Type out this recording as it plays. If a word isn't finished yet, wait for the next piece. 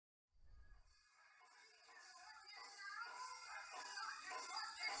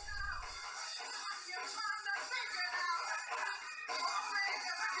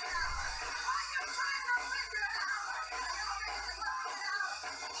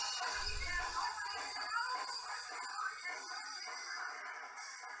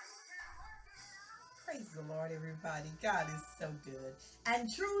Praise the Lord, everybody. God is so good. And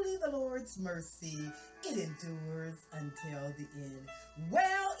truly the Lord's mercy, it endures until the end.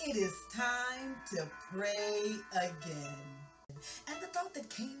 Well, it is time to pray again. And the thought that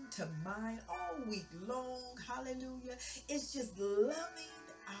came to mind all week long, hallelujah, is just loving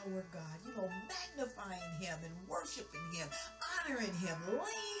our God, magnifying him and worshiping him, honoring him,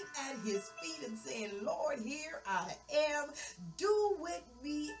 laying at his feet and saying, Lord, here I am. Do with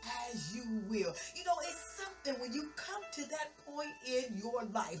me as you will. It's something when you come to that point in your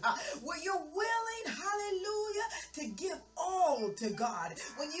life where you're willing, hallelujah, to give all to God.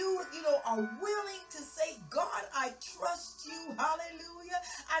 When you are willing to say, God, I trust you, hallelujah.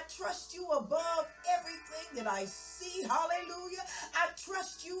 I trust you above everything that I see, hallelujah. I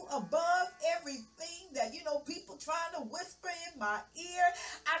trust you above everything that, people trying to whisper in my ear.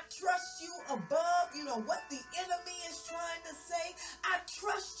 I trust you above, what the enemy is trying to say. I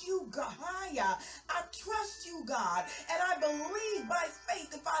trust you, God. I trust you, God. And I believe by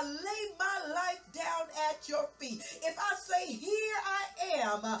faith, if I lay my life down at your feet, if I say, here I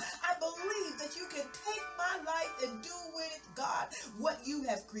am, I believe that you can take my life and do with it, God, what you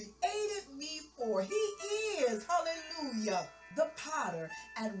have created me for. He is, hallelujah, the potter,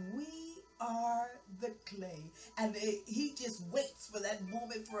 and we are the clay. And he just waits for that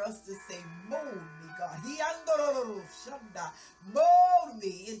moment for us to say, mold me, God. Mold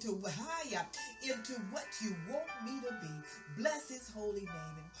me into what you want me to be. Bless his holy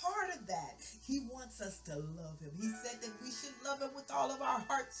name. And part of that, he wants us to love him. He said that we should love him with all of our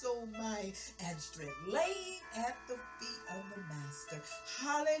heart, soul, mind, and strength. Laying at the feet of the master.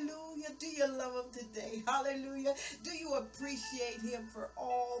 Hallelujah. Do you love him today? Hallelujah. Do you appreciate him for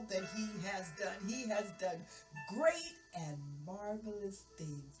all that he has done? He has done great and marvelous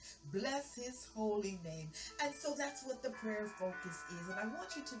things. Bless his holy name. And so that's what the prayer focus is. And I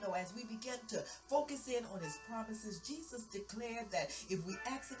want you to know, as we begin to focus in on his promises, Jesus declared that if we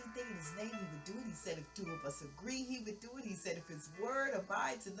ask anything in his name, he would do it. He said if two of us agree, he would do it. He said if his word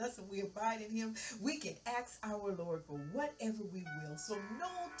abides in us and we abide in him, we can ask our Lord for whatever we will. So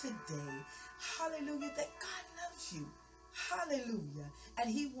know today, hallelujah, that God loves you. Hallelujah. And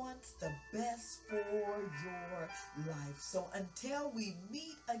he wants the best for your life. So until we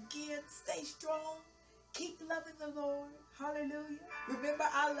meet again, stay strong. Keep loving the Lord. Hallelujah. Remember,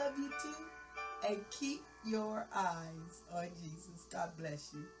 I love you too. And keep your eyes on Jesus. God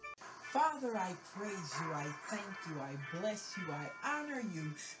bless you. Father, I praise you, I thank you, I bless you, I honor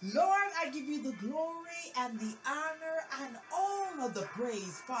you. Lord, I give you the glory and the honor and all of the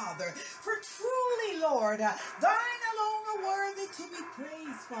praise, Father. For truly, Lord, thine alone are worthy to be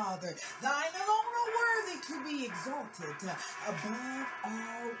praised, Father. Thine alone are worthy to be exalted above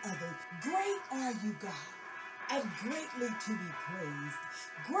all others. Great are you, God, and greatly to be praised.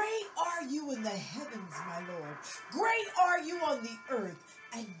 Great are you in the heavens, my Lord. Great are you on the earth.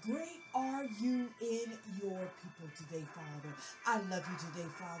 And great are you in your people today, Father. I love you today,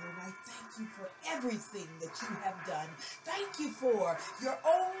 Father, and I thank you for everything that you have done. Thank you for your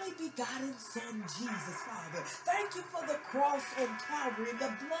only begotten Son, Jesus, Father. Thank you for the cross on Calvary,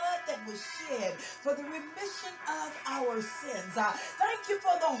 the blood that was shed for the remission of our sins. Thank you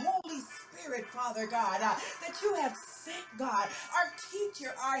for the Holy Spirit, Father God, that you have sent, God, our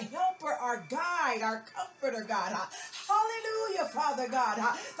teacher, our helper, our guide, our comforter, God. Hallelujah, Father God.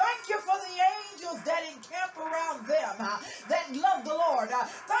 Thank you for the angels that encamp around them that love the Lord.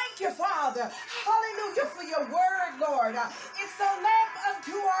 Thank you, Father. Hallelujah, for your word, Lord. It's a lamp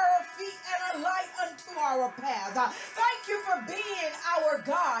unto our feet and a light unto our path. Thank you for being our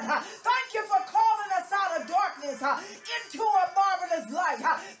God. Thank you for calling us out of darkness into a marvelous light.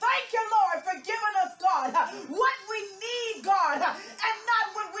 Thank you, Lord, for giving us, God, what we need, God, and not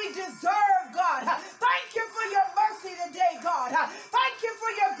what we deserve, God. Thank you for your mercy today, God. Thank you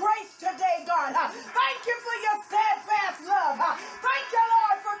for your grace today, God. Thank you for your steadfast love. Thank you,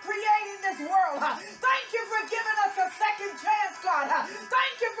 Lord, for creating this world. Thank you for giving us a second chance, God.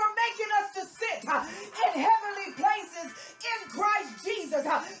 Thank you for making us to sit in heavenly places in Christ Jesus.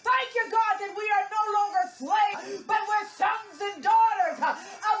 Thank you, God, that we are no longer slaves, but we're sons and daughters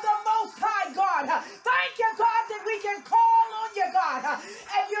of the Most High God. Thank you, God, that we can call on you, God,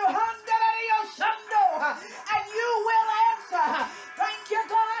 and you and you will answer. Thank you,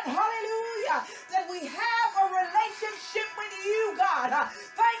 God, hallelujah, that we have a relationship with you, God.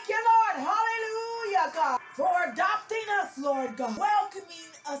 Thank you, Lord, hallelujah, God, for adopting us, Lord God,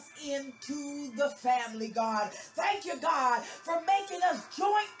 welcoming us into the family, God. Thank you, God, for making us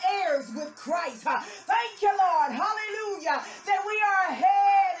joint heirs with Christ. Thank you, Lord, hallelujah, that we are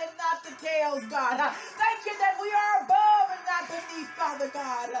head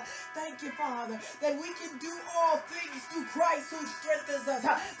thank you, Father, that we can do all things through Christ who strengthens us.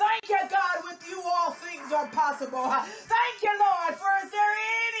 Thank you, God, with you all things are possible. Thank you, Lord, for is there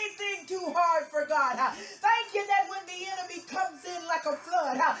anything too hard for God? Thank you that when the enemy comes in like a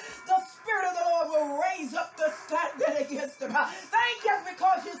flood, the Spirit of the Lord will raise up the standard against him. Thank you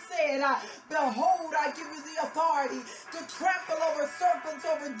because you said, behold, I give you the authority to trample over serpents,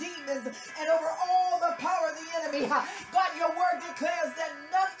 over demons, and over all the power of the enemy. God, your word declares that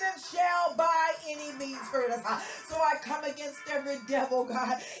nothing shall by any means hurt us. So I come against every devil,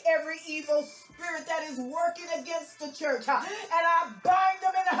 God, every evil spirit that is working against the church, and I bind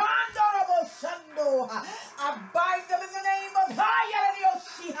them in the hand of Shando. I bind them in the name of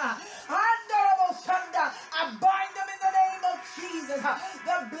I bind them in the name of Jesus.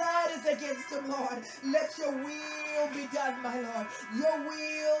 The blood is against them, Lord. Let your will be done, my Lord. Your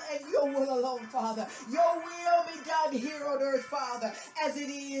will and your will alone, Father. Your will be done here on earth, Father, as it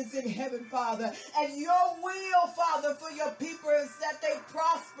is in heaven, Father. And your will, Father, for your people is that they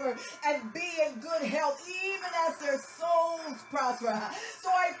prosper and be in good health, even as their souls prosper. So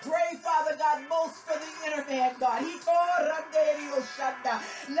I pray, Father God, most for the inner man, God.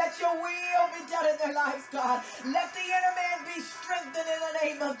 Let your will be done in their lives, God. Let the inner man be strengthened in the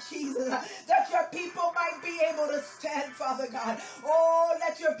name of Jesus, that your people might be able to stand, Father God. Oh,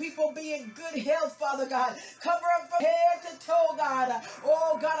 let your people be in good health, Father God. Cover them from head to toe, God.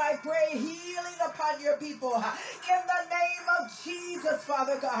 Oh, God, I pray healing upon your people in the name of Jesus,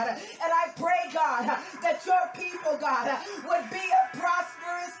 Father God. And I pray, God, that your people, God, would be a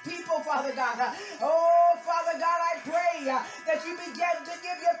prosperous people, Father God. Oh, Father God, I pray that you begin to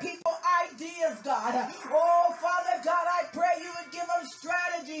give your people ideas, God. Oh, Father God, I pray you would give them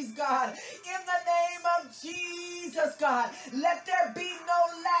strategies, God, in the name of Jesus, God. Let there be no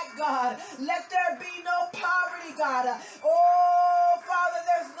lack, God. Let there be no poverty, God. Oh, Father,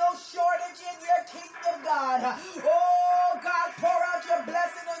 there's no shortage in your kingdom, God. Oh, God, pour out your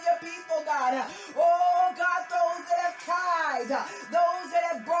blessing on your people, God. Oh, God, those that have tithed, those that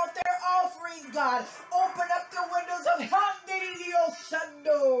have brought their offering, God. Open up the windows of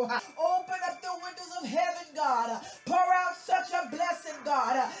Open up the windows of heaven, God. Pour out such a blessing,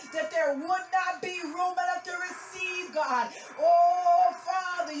 God, that there would not be room enough to receive, God. Oh,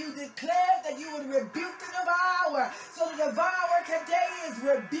 Father, you declared that you would rebuke the devourer. So the devourer today is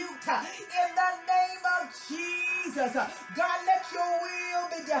rebuked in the name of Jesus. God, let your will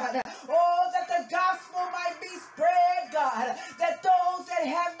be done. Oh, that the gospel might be spread, God. That those that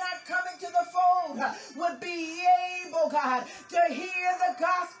have not come into the fold would be able, God, to hear the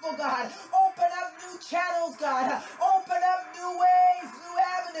gospel, God. Open up new channels, God. Open up new ways, new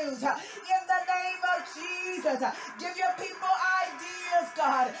avenues. In the name of Jesus. Give your people ideas,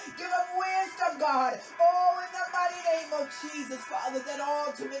 God. Give them wisdom, God. Oh, in the mighty name of Jesus, Father, that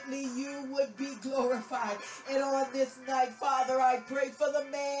ultimately you would be glorified. And on this night, Father, I pray for the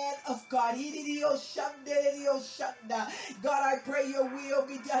man of God. God, I pray your will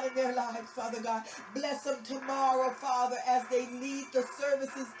be done in their lives, Father God. Bless them tomorrow, Father, as they lead the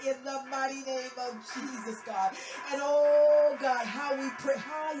services in the mighty name of Jesus, God. And oh, God, how we pray,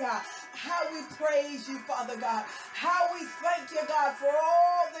 how we praise you, Father God. How we thank you, God, for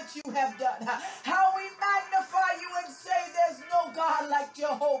all that you have done. How we magnify you and say there's no God like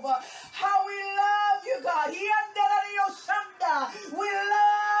Jehovah. How we love you, God. We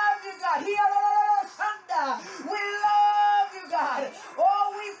love you, God. We love you, God.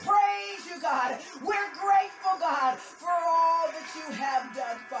 Oh, we praise you, God. We're grateful, God, for all that you have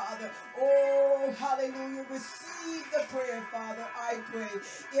done, Father. Oh, hallelujah. Receive the prayer, Father, I pray.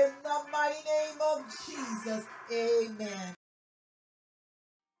 In the mighty name of Jesus, amen.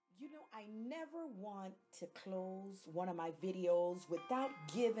 You know, I never want to close one of my videos without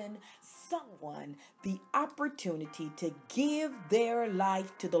giving someone the opportunity to give their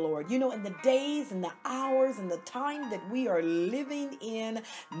life to the Lord. You know, in the days and the hours and the time that we are living in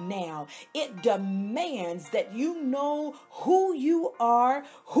now, it demands that you know who you are,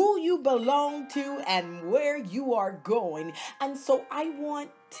 who you belong to, and where you are going. And so I want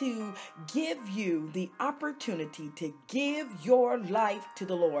to give you the opportunity to give your life to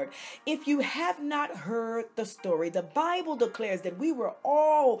the Lord. If you have not heard the story, the Bible declares that we were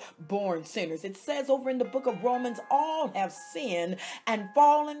all born sinners. It says over in the book of Romans, all have sinned and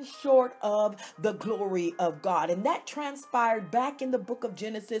fallen short of the glory of God. And that transpired back in the book of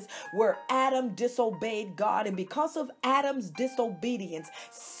Genesis, where Adam disobeyed God. And because of Adam's disobedience,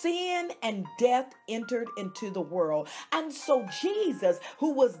 sin and death entered into the world. And so Jesus,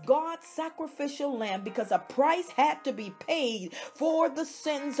 who was God's sacrificial lamb because a price had to be paid for the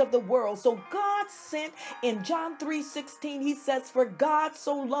sins of the world. So God sent in John 3:16, he says, "For God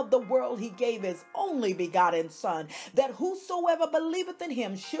so loved the world, he gave his only begotten Son, that whosoever believeth in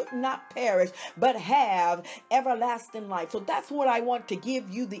him should not perish, but have everlasting life." So that's what I want to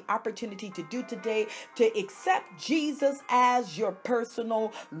give you the opportunity to do today, to accept Jesus as your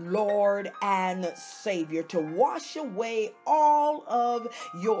personal Lord and Savior, to wash away all of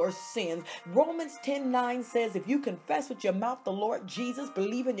your sins. Romans 10:9 says, if you confess with your mouth the Lord Jesus,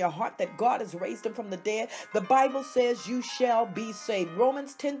 believe in your heart that God has raised him from the dead, the Bible says you shall be saved.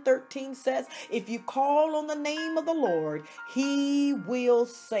 Romans 10:13 says, if you call on the name of the Lord, he will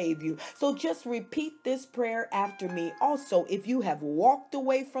save you. So just repeat this prayer after me. Also, if you have walked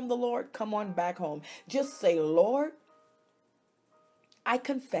away from the Lord, come on back home. Just say, Lord, I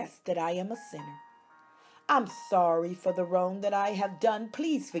confess that I am a sinner. I'm sorry for the wrong that I have done.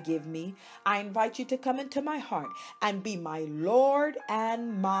 Please forgive me. I invite you to come into my heart and be my Lord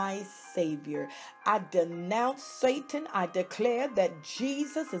and my Savior. I denounce Satan. I declare that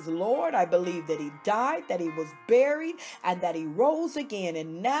Jesus is Lord. I believe that he died, that he was buried, and that he rose again.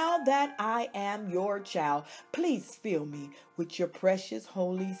 And now that I am your child, please fill me with your precious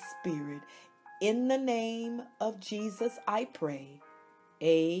Holy Spirit. In the name of Jesus, I pray.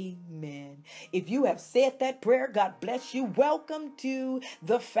 Amen. If you have said that prayer, God bless you. Welcome to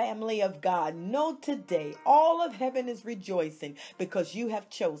the family of God. Know today all of heaven is rejoicing because you have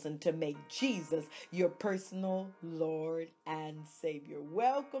chosen to make Jesus your personal Lord and Savior.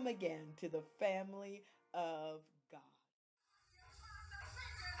 Welcome again to the family of God.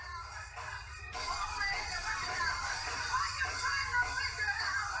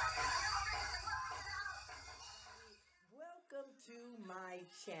 Welcome to my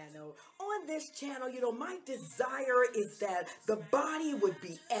channel. On this channel, my desire is that the body would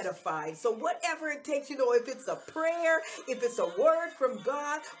be edified. So whatever it takes, if it's a prayer, if it's a word from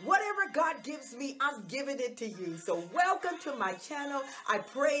God, whatever God gives me, I'm giving it to you. So welcome to my channel. I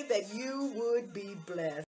pray that you would be blessed.